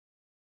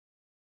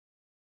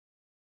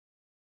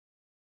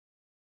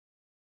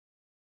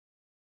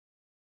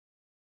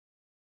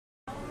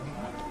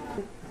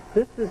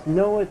This is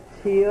Noah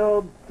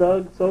Teal,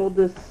 Doug's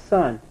oldest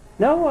son.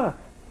 Noah!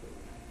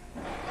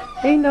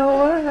 Hey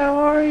Noah, how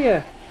are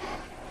you?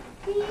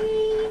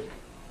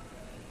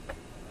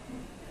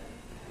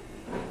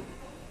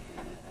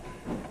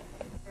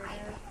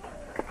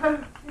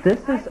 This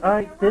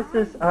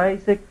is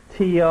Isaac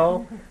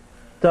Teal,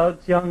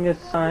 Doug's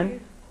youngest son,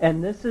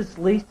 and this is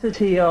Lisa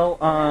Teal,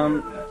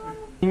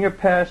 senior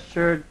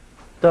pastor,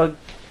 Doug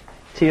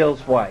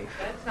Teal's wife.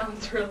 That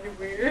sounds really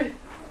weird.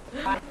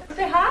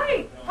 Say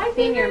hi. Hi,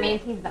 Senior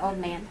means he's the old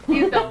man.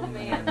 He's the old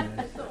man.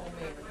 He's the old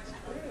man. It's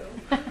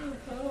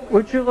true.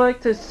 Would you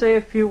like to say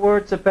a few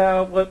words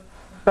about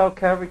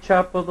Calvary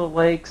Chapel, the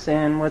Lakes,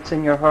 and what's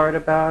in your heart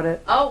about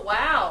it? Oh,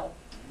 wow.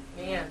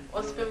 Man,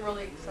 well, it's been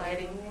really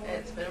exciting.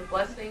 It's been a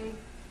blessing,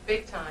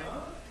 big time,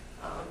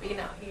 being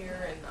out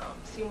here and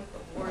seeing what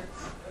the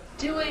Lord's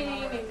doing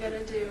and going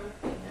to do.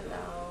 And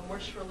we're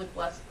just really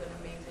blessed with an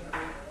amazing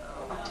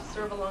group to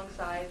serve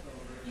alongside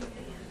and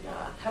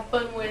have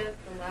fun with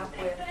and laugh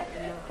with.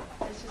 And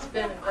it's just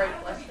been a great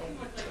blessing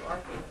to our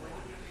family.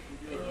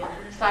 And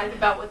we're excited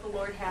about what the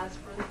Lord has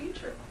for the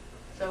future.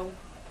 So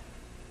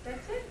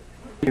that's it.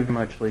 Thank you very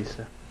much,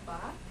 Lisa. Bye.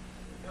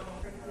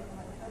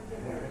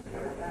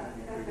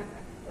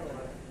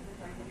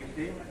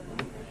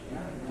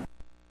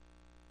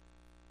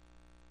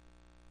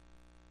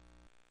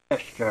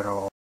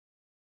 General.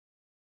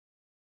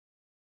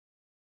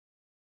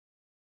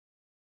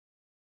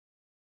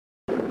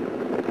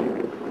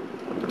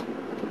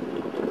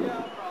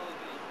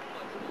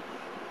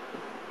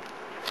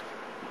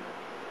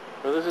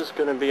 Well, this is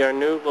going to be our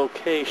new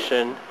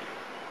location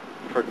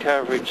for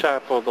Calvary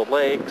Chapel, the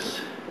Lakes.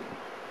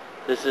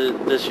 This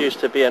used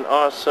to be an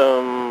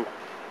awesome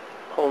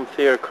home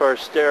theater car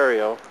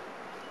stereo.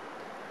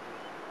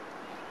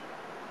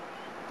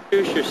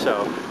 Introduce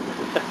yourself.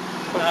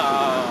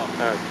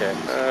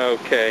 Oh.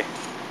 Okay.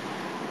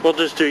 We'll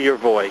just do your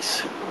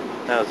voice.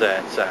 How's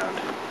that sound?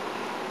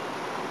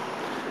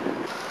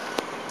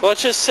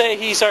 Let's just say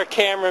he's our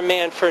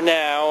cameraman for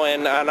now,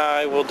 and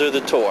I will do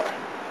the tour.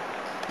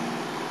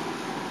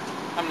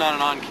 I'm not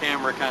an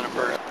on-camera kind of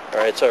person.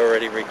 Alright, it's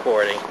already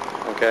recording.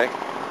 Okay.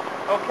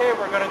 Okay,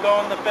 we're going to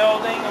go in the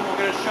building and we're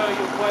going to show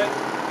you what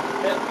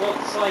it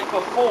looks like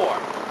before.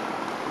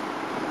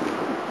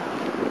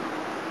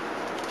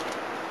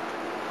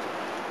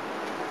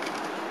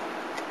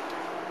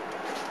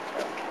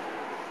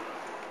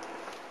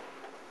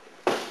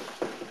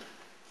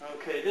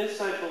 Okay, this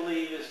I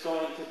believe is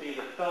going to be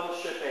the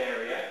fellowship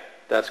area.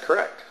 That's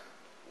correct.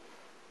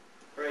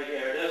 Right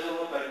here. It doesn't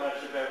look like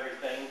much of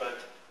everything, but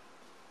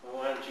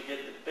why don't you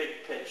get the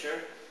big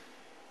picture?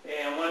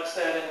 And what's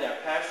that in there?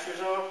 Pastor's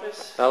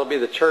office? That'll be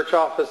the church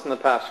office and the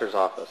pastor's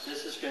office.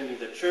 This is going to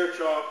be the church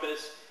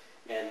office,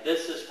 and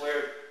this is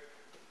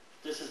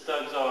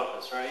Doug's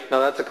office, right? No,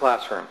 that's a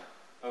classroom.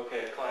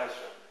 Okay, a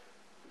classroom.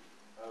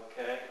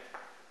 Okay.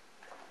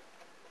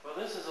 Well,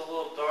 this is a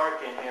little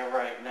dark in here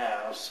right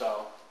now,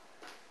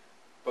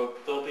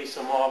 but there'll be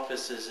some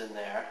offices in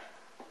there.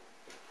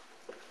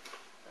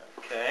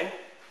 Okay.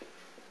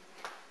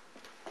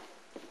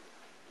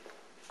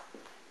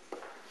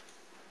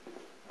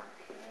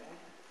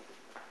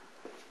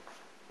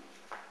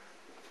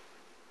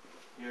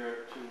 Here are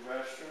two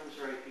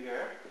restrooms right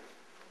here.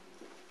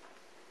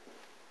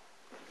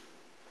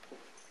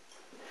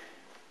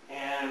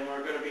 And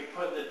we're going to be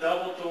putting the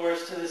double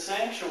doors to the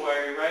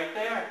sanctuary right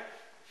there.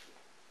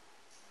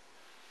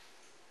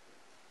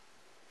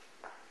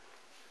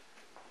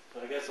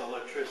 So I guess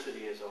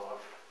electricity is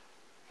off.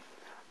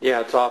 Yeah,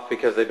 it's off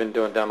because they've been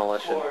doing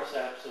demolition. Of course,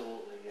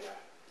 absolutely,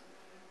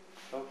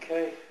 yeah.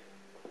 Okay.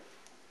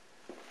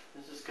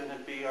 This is going to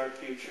be our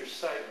future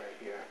site right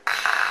here.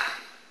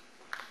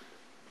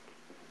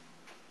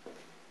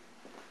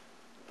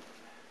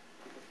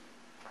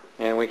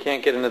 And we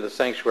can't get into the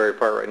sanctuary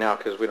part right now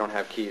because we don't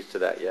have keys to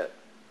that yet.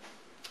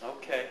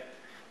 Okay.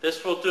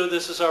 This will do.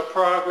 This is our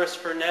progress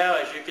for now.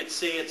 As you can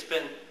see, it's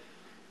been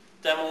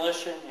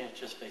demolition. Yeah,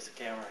 just face the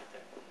camera right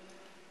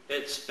there.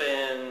 It's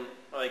been,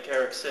 like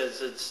Eric says,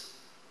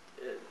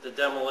 the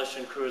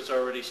demolition crews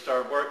already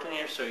started working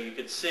here. So you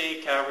can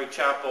see Calvary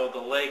Chapel of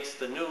the Lakes,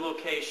 the new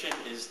location,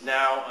 is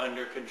now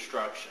under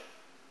construction.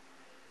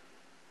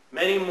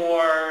 Many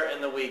more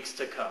in the weeks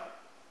to come.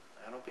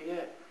 That'll be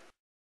it.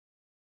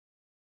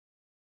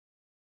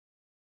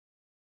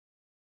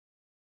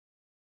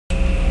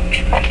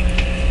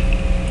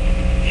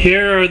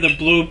 Here are the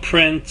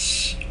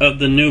blueprints of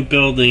the new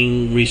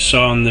building we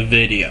saw in the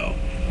video.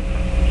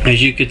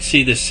 As you can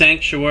see, the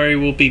sanctuary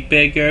will be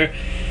bigger.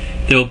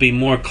 There will be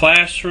more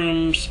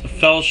classrooms, a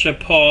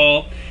fellowship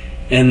hall,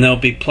 and there'll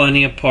be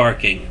plenty of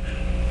parking.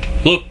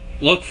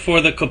 Look for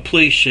the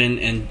completion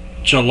in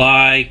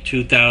July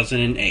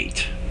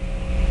 2008.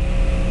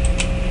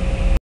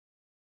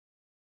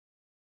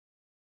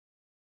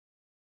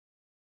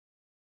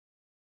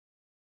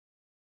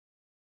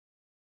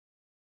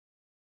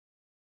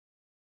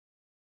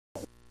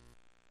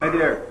 Hi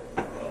there.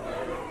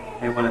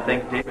 I want to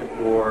thank David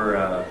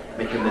for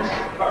making this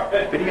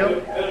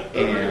video,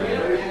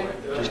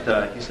 and just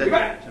he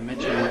said to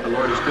mention what the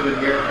Lord is doing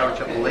here at Calvary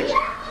Chapel Lakes.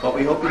 What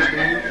we hope He's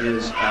doing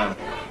is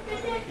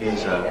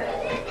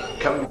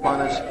coming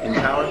upon us in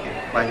power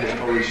by His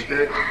Holy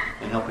Spirit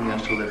and helping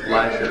us to live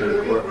lives that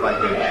would glorify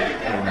Him.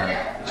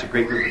 And it's a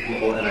great group of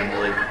people, and I'm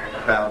really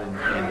proud and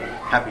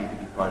happy to